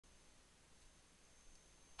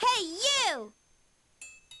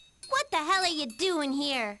the hell are you doing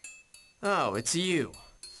here? Oh, it's you.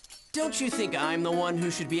 Don't you think I'm the one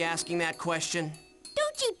who should be asking that question?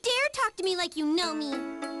 Don't you dare talk to me like you know me.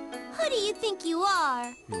 Who do you think you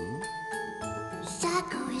are?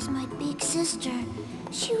 Sako is my big sister.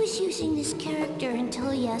 She was using this character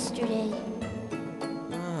until yesterday.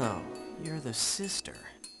 Oh, you're the sister.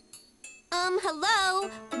 Hello?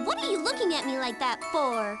 What are you looking at me like that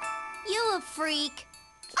for? You a freak.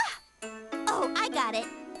 Ah! Oh, I got it.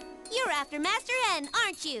 You're after Master N,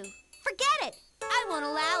 aren't you? Forget it. I won't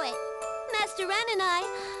allow it. Master N and I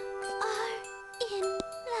are in love.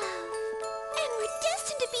 And we're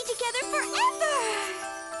destined to be together forever.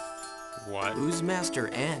 What? Who's Master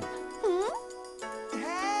N?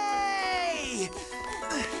 Hey!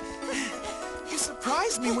 You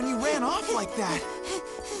surprised me when you ran off like that.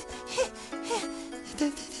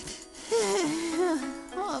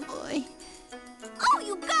 Oh, boy. Oh,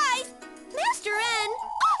 you guys! Master N!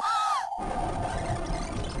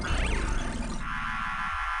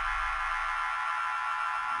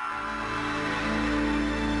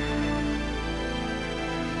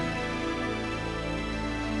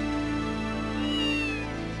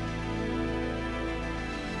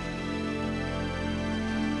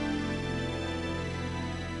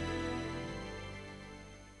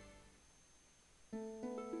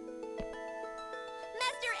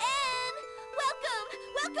 Master N!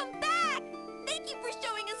 Welcome back! Thank you for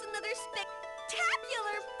showing us another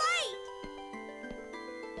spectacular fight!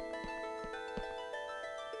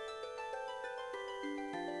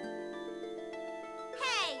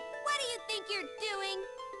 Hey, what do you think you're doing?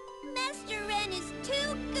 Master N is too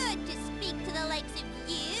good to speak to the likes of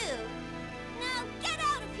you. Now get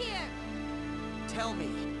out of here! Tell me,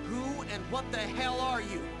 who and what the hell are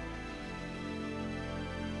you?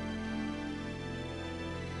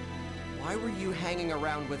 Why were you hanging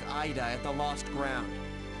around with Ida at the Lost Ground?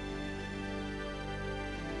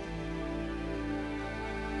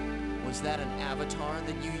 Was that an avatar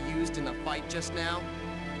that you used in the fight just now?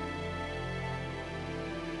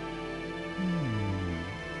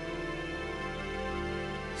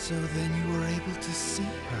 So then you were able to see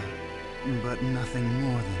her, but nothing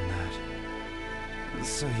more than that.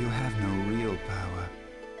 So you have no real power.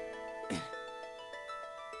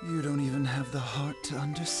 You don't even have the heart to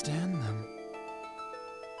understand them.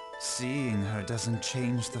 Seeing her doesn't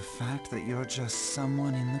change the fact that you're just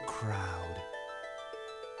someone in the crowd.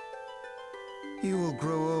 You will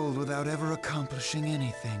grow old without ever accomplishing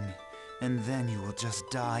anything, and then you will just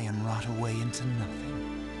die and rot away into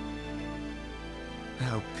nothing.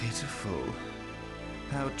 How pitiful.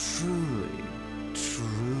 How truly,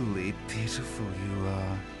 truly pitiful you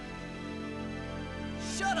are.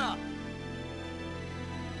 Shut up!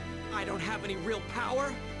 I don't have any real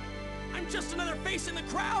power. I'm just another face in the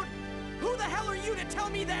crowd. Who the hell are you to tell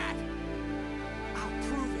me that? I'll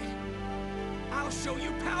prove it. I'll show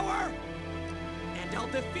you power. And I'll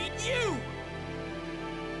defeat you.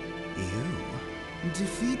 You?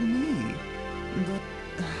 Defeat me? But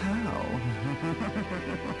how?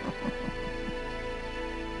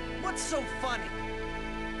 What's so funny?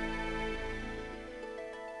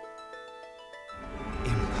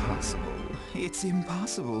 Impossible. It's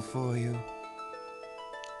impossible for you.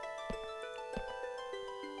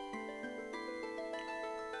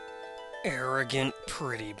 Arrogant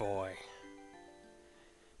pretty boy.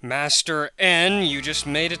 Master N, you just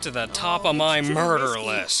made it to the top of my murder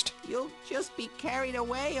list. You'll just be carried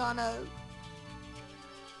away on a...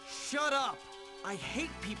 Shut up! I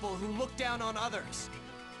hate people who look down on others.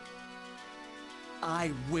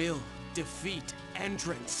 I will defeat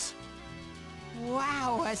Endrance.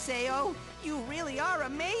 Wow, Haseo, you really are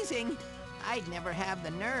amazing. I'd never have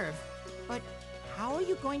the nerve. But how are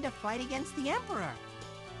you going to fight against the Emperor?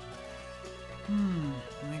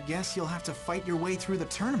 I guess you'll have to fight your way through the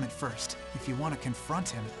tournament first, if you want to confront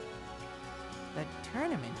him. The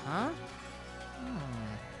tournament, huh?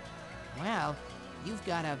 Well, you've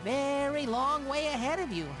got a very long way ahead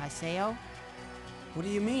of you, Haseo. What do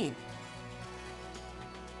you mean?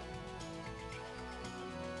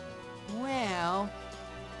 Well,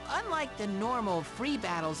 unlike the normal free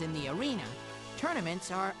battles in the arena,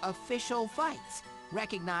 tournaments are official fights,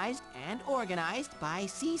 recognized and organized by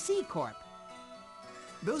CC Corp.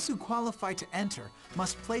 Those who qualify to enter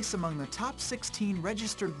must place among the top 16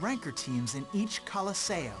 registered ranker teams in each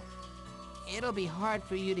Coliseum. It'll be hard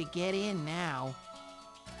for you to get in now.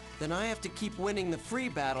 Then I have to keep winning the free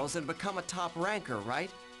battles and become a top ranker,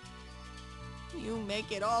 right? You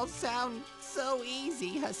make it all sound so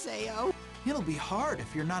easy, Haseo. It'll be hard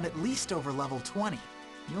if you're not at least over level 20.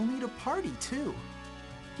 You'll need a party, too.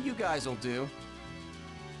 You guys'll do.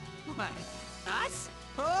 What? Us?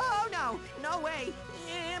 Oh, no! No way!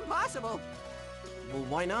 Impossible! Well,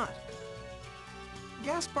 why not?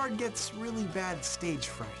 Gaspard gets really bad stage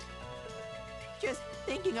fright. Just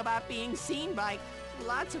thinking about being seen by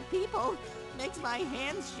lots of people makes my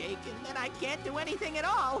hands shake, and then I can't do anything at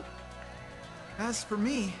all. As for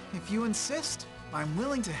me, if you insist, I'm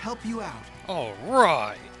willing to help you out.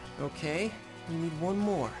 Alright. Okay, we need one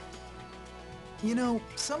more. You know,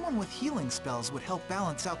 someone with healing spells would help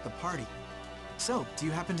balance out the party. So, do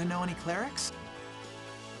you happen to know any clerics?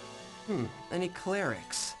 Any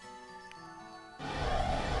clerics?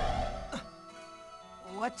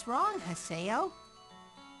 What's wrong, Haseo?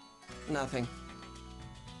 Nothing.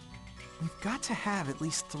 We've got to have at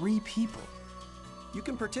least 3 people. You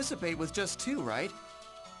can participate with just 2, right?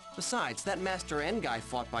 Besides, that Master N guy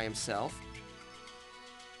fought by himself.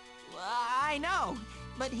 I know,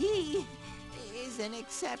 but he is an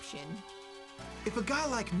exception. If a guy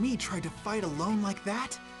like me tried to fight alone like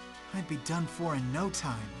that, I'd be done for in no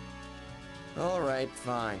time. Alright,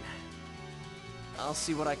 fine. I'll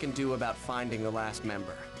see what I can do about finding the last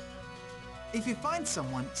member. If you find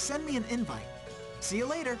someone, send me an invite. See you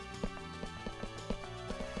later.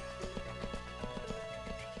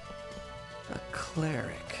 A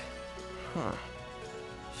cleric. Huh.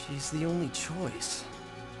 She's the only choice.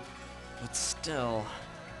 But still...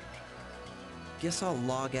 Guess I'll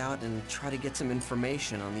log out and try to get some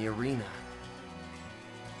information on the arena.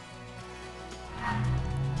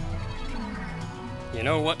 You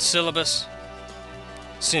know what, Syllabus?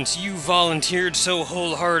 Since you volunteered so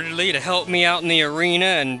wholeheartedly to help me out in the arena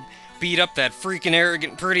and beat up that freaking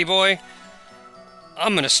arrogant pretty boy,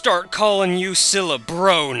 I'm gonna start calling you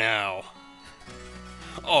Silabro now.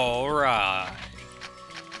 Alright.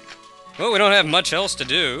 Well, we don't have much else to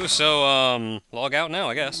do, so, log out now,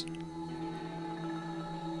 I guess.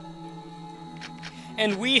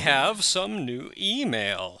 And we have some new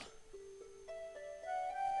email.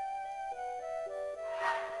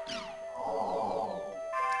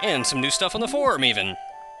 And some new stuff on the forum, even.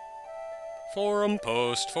 Forum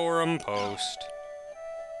post, forum post.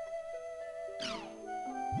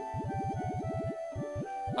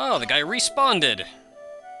 Oh, the guy responded.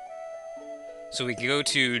 So we can go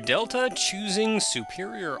to Delta, choosing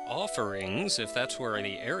superior offerings, if that's where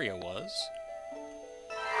the area was.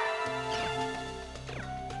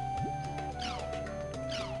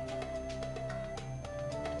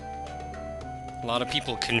 A lot of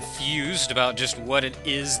people confused about just what it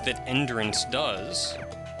is that Endrance does.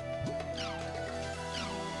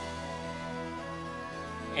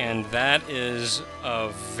 And that is a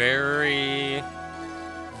very,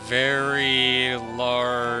 very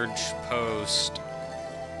large post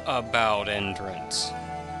about Endrance.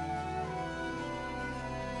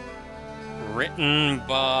 Written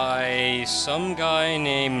by some guy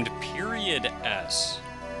named Period S.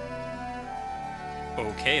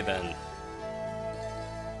 Okay then.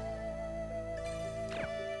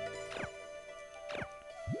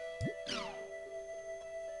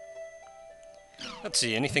 Let's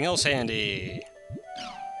see, anything else handy?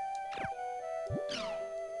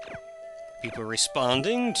 People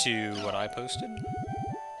responding to what I posted.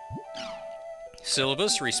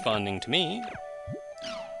 Syllabus responding to me.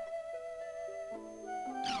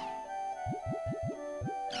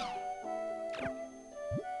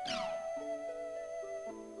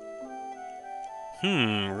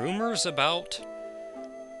 Rumors about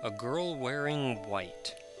a girl wearing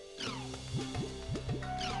white.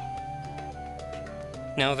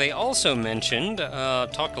 Now, they also mentioned,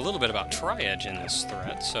 talked a little bit about Tri-Edge in this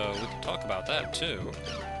thread, so we can talk about that, too.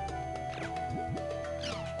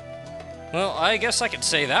 Well, I guess I could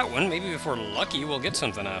say that one. Maybe if we're lucky, we'll get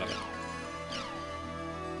something out of it.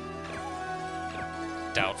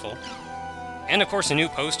 Doubtful. And, of course, a new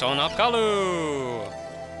post on Apkalu!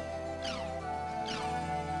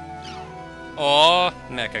 Aw,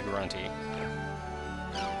 Mecha Grunty.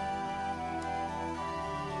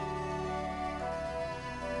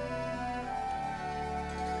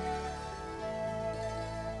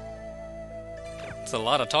 It's a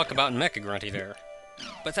lot of talk about Mecha Grunty there.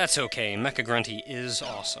 But that's okay, Mecha Grunty is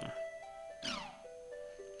awesome.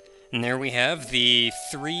 And there we have the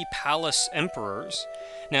 3 Palace Emperors.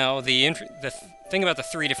 Now, the thing about the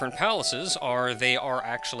 3 different palaces are they are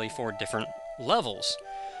actually for different levels.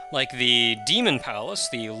 Like the Demon Palace,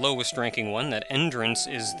 the lowest ranking one that Endrance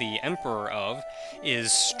is the Emperor of,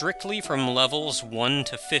 is strictly from levels 1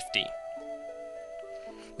 to 50.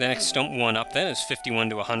 The next one up then is 51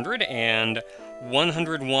 to 100, and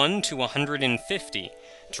 101 to 150.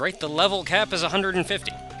 That's right, the level cap is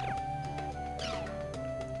 150.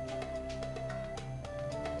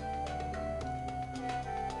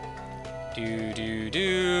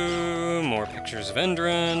 More pictures of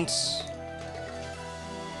Endrance.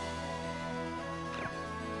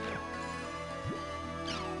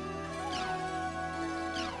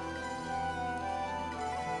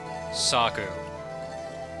 Saku.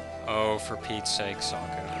 Oh, for Pete's sake,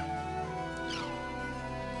 Saku.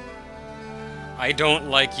 I don't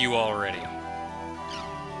like you already.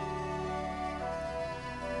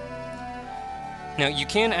 Now, you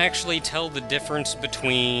can actually tell the difference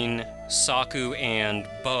between Saku and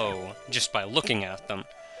Bo just by looking at them,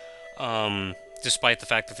 despite the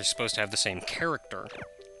fact that they're supposed to have the same character.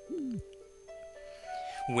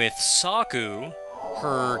 With Saku,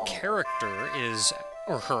 her character is,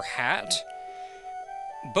 or her hat,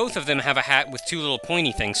 both of them have a hat with two little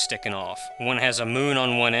pointy things sticking off. One has a moon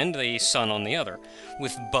on one end, the sun on the other.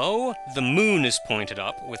 With Bo, the moon is pointed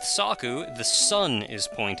up. With Saku, the sun is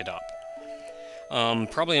pointed up.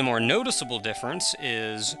 Probably a more noticeable difference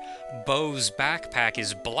is Bo's backpack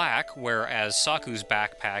is black, whereas Saku's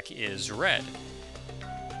backpack is red.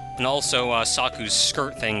 And also, Saku's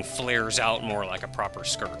skirt thing flares out more like a proper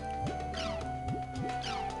skirt.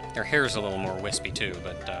 Her hair's a little more wispy too,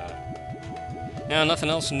 but now nothing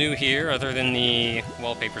else new here other than the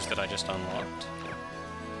wallpapers that I just unlocked.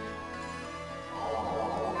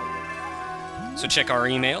 So check our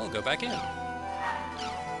email, go back in.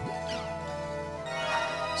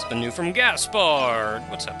 It's been new from Gaspard.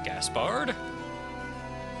 What's up, Gaspard?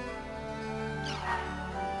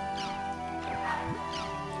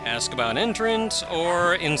 Ask about Endrance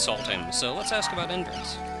or insult him. So let's ask about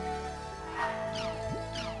Endrance.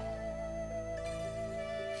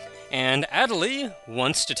 And Adelie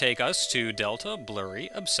wants to take us to Delta Blurry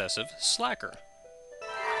Obsessive Slacker.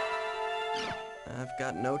 I've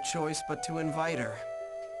got no choice but to invite her.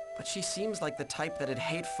 But she seems like the type that'd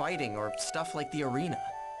hate fighting or stuff like the arena.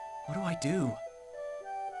 What do I do?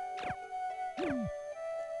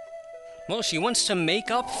 Well, she wants to make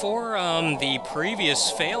up for the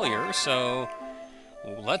previous failure, so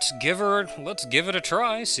let's give it a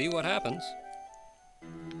try, see what happens.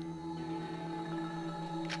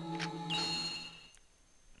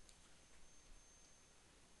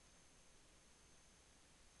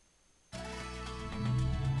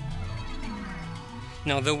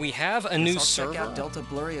 Now, though we have a new server... Check out Delta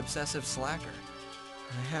Blurry Obsessive Slacker.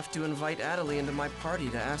 I have to invite Adelie into my party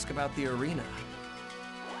to ask about the arena.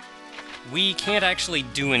 We can't actually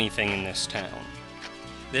do anything in this town.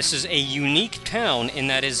 This is a unique town in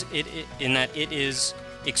that it is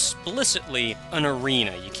explicitly an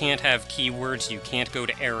arena. You can't have keywords, you can't go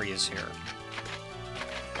to areas here.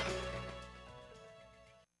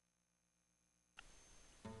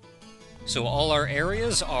 So all our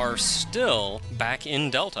areas are still back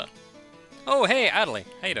in Delta. Oh, hey, Adelie.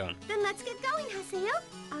 How you doing? Then let's get going, Haseo.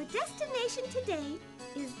 Our destination today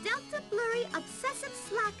is Delta Blurry Obsessive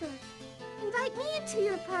Slacker. Invite me into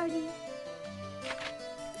your party.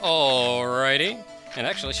 Alrighty. And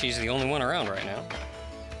actually, she's the only one around right now.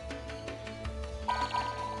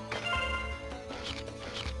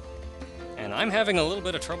 And I'm having a little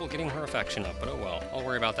bit of trouble getting her affection up, but oh well. I'll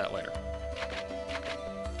worry about that later.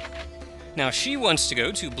 Now, she wants to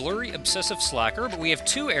go to Blurry Obsessive Slacker, but we have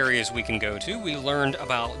two areas we can go to. We learned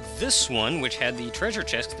about this one, which had the treasure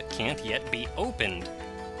chest that can't yet be opened.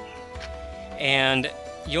 And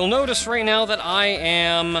you'll notice right now that I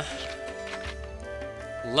am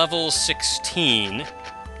level 16.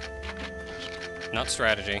 Not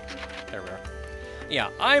strategy. There we are. Yeah,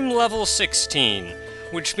 I'm level 16,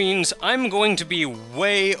 which means I'm going to be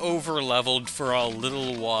way over-leveled for a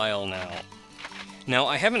little while now. Now,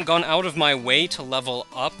 I haven't gone out of my way to level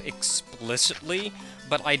up explicitly,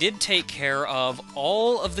 but I did take care of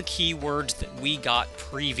all of the keywords that we got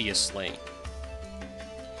previously.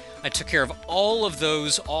 I took care of all of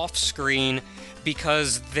those off-screen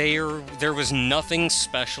because there was nothing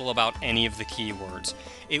special about any of the keywords.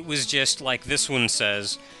 It was just like this one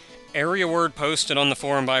says, area word posted on the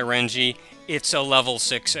forum by Renji, it's a level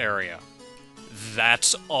 6 area.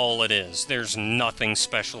 That's all it is. There's nothing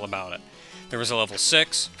special about it. There was a level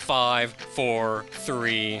 6, 5, 4,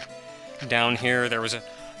 3. Down here there was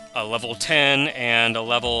a level 10 and a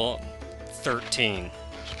level 13.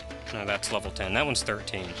 No, that's level 10. That one's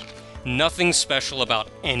 13. Nothing special about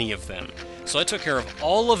any of them. So I took care of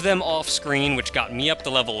all of them off screen, which got me up to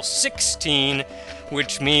level 16,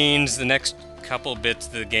 which means the next couple bits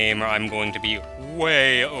of the game I'm going to be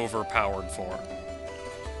way overpowered for.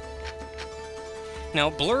 Now,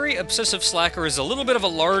 Blurry Obsessive Slacker is a little bit of a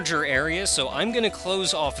larger area, so I'm going to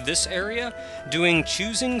close off this area, doing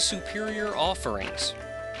Choosing Superior Offerings.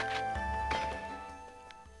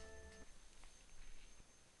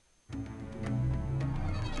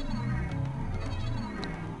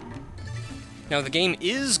 Now, the game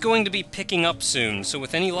is going to be picking up soon, so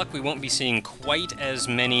with any luck we won't be seeing quite as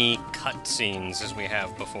many cutscenes as we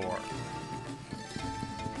have before.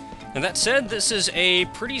 Now, that said, this is a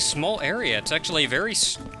pretty small area. It's actually very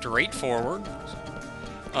straightforward.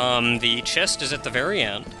 The chest is at the very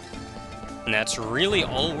end, and that's really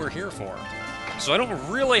all we're here for. So I don't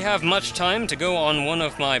really have much time to go on one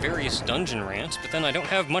of my various dungeon rants, but then I don't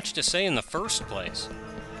have much to say in the first place.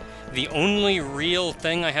 The only real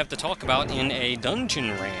thing I have to talk about in a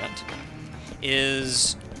dungeon rant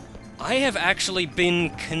is I have actually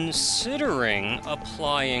been considering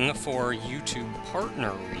applying for YouTube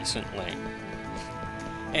Partner recently.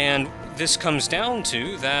 And this comes down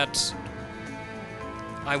to that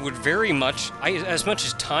I would very much, as much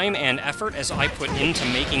as time and effort as I put into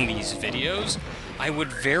making these videos, I would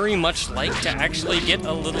very much like to actually get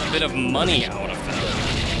a little bit of money out of them.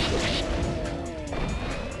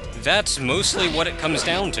 That's mostly what it comes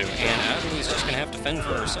down to, and Adelie's just gonna have to fend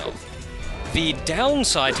for herself. The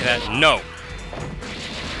downside to that, no.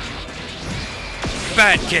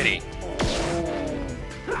 Bad kitty.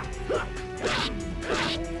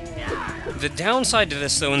 The downside to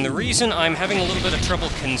this, though, and the reason I'm having a little bit of trouble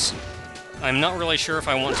I'm not really sure if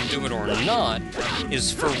I want to do it or not,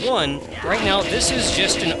 is for one, right now this is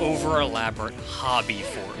just an over-elaborate hobby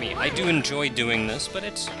for me. I do enjoy doing this, but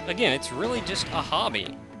again, it's really just a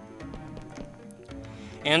hobby.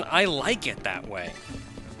 And I like it that way.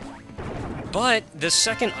 But the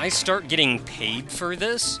second I start getting paid for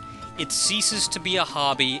this, it ceases to be a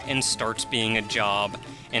hobby and starts being a job,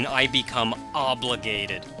 and I become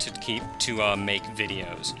obligated to make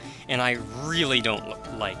videos. And I really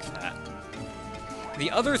don't like that.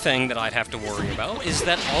 The other thing that I'd have to worry about is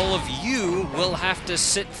that all of you will have to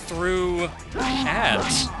sit through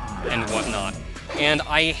ads and whatnot. And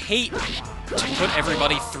I hate to put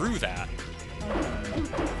everybody through that.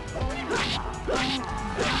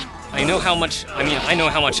 I know how much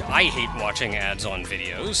I hate watching ads on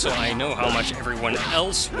videos, so I know how much everyone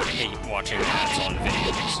else would hate watching ads on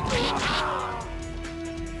videos.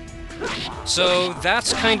 So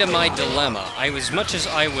that's kind of my dilemma. As much as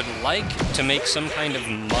I would like to make some kind of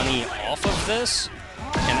money off of this,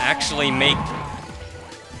 and actually make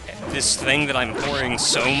this thing that I'm pouring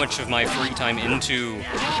so much of my free time into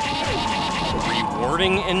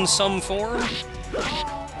rewarding in some form,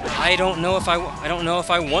 I don't know if I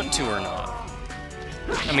want to or not.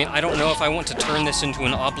 I mean, I don't know if I want to turn this into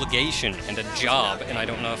an obligation and a job, and I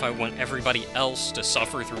don't know if I want everybody else to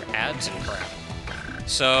suffer through ads and crap.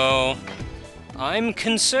 So, I'm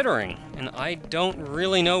considering, and I don't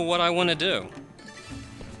really know what I want to do.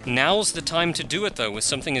 Now's the time to do it, though, with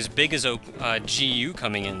something as big as GU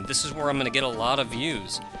coming in. This is where I'm going to get a lot of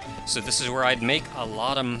views. So this is where I'd make a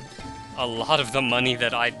lot of the money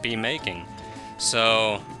that I'd be making.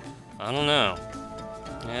 So, I don't know.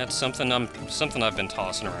 Yeah, it's something I've been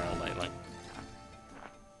tossing around lately.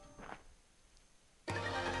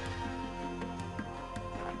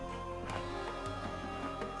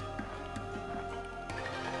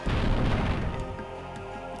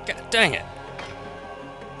 God dang it.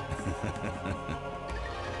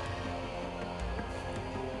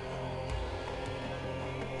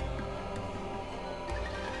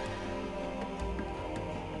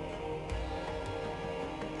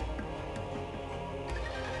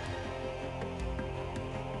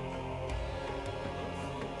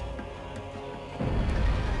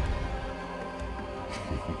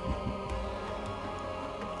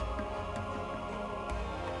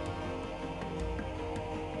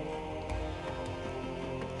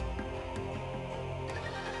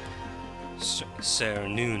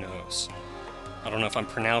 Cernunos. I don't know if I'm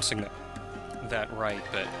pronouncing that right,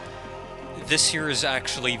 but this here is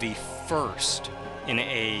actually the first in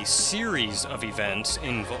a series of events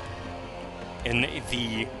in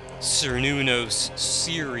the Cernunos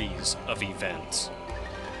series of events.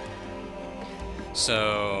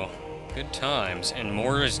 So, good times, and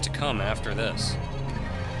more is to come after this.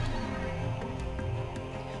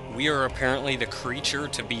 We are apparently the creature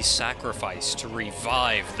to be sacrificed to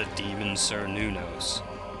revive the demon Cernunos.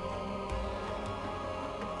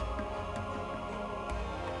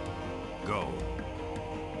 Go.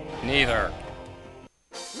 Neither.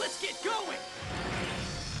 Let's get going!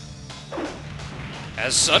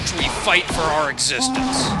 As such, we fight for our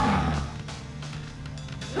existence.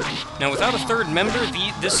 Now, without a third member,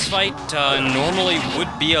 this fight normally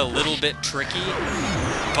would be a little bit tricky,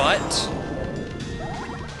 but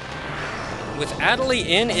with Adelie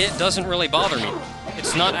in, it doesn't really bother me.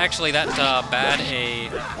 It's not actually that bad a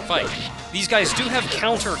fight. These guys do have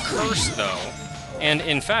counter curse, though. And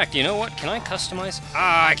in fact, you know what? Can I customize?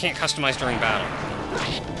 I can't customize during battle.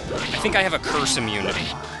 I think I have a curse immunity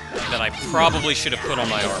that I probably should have put on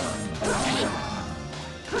my armor.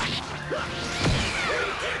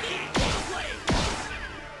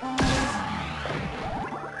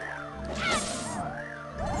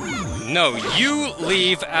 No, you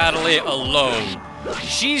leave Adelaide alone.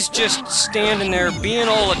 She's just standing there being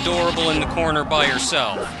all adorable in the corner by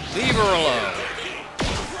herself. Leave her alone.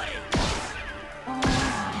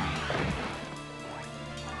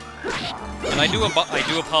 And I do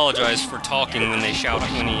apologize for talking when he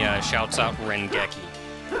shouts out Rengeki.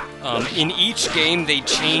 In each game, they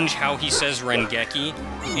change how he says Rengeki,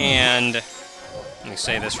 and let me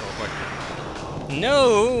say this real quick.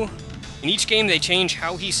 No. In each game, they change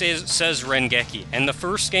how he says Rengeki, and the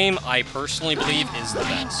first game, I personally believe, is the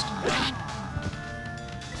best.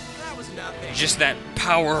 That was nothing. Just that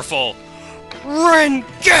powerful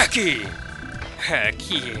Rengeki!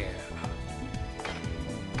 Heck yeah.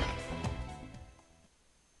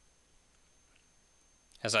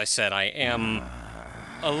 As I said, I am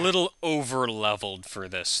a little over-leveled for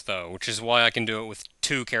this, though, which is why I can do it with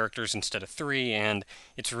 2 characters instead of 3, and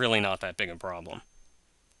it's really not that big a problem.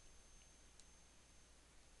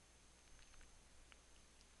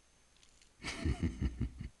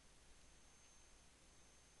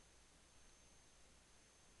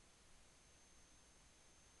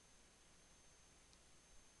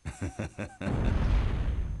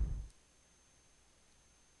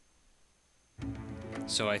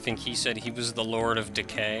 So I think he said he was the Lord of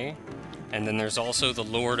Decay, and then there's also the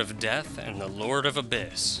Lord of Death and the Lord of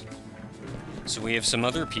Abyss. So we have some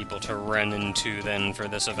other people to run into then for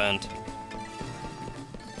this event.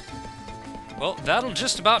 Well, that'll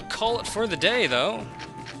just about call it for the day, though.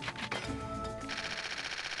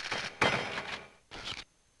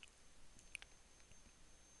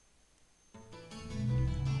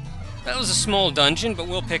 That was a small dungeon, but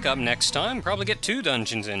we'll pick up next time. Probably get 2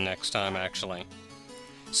 dungeons in next time, actually.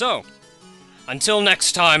 So, until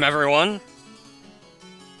next time, everyone,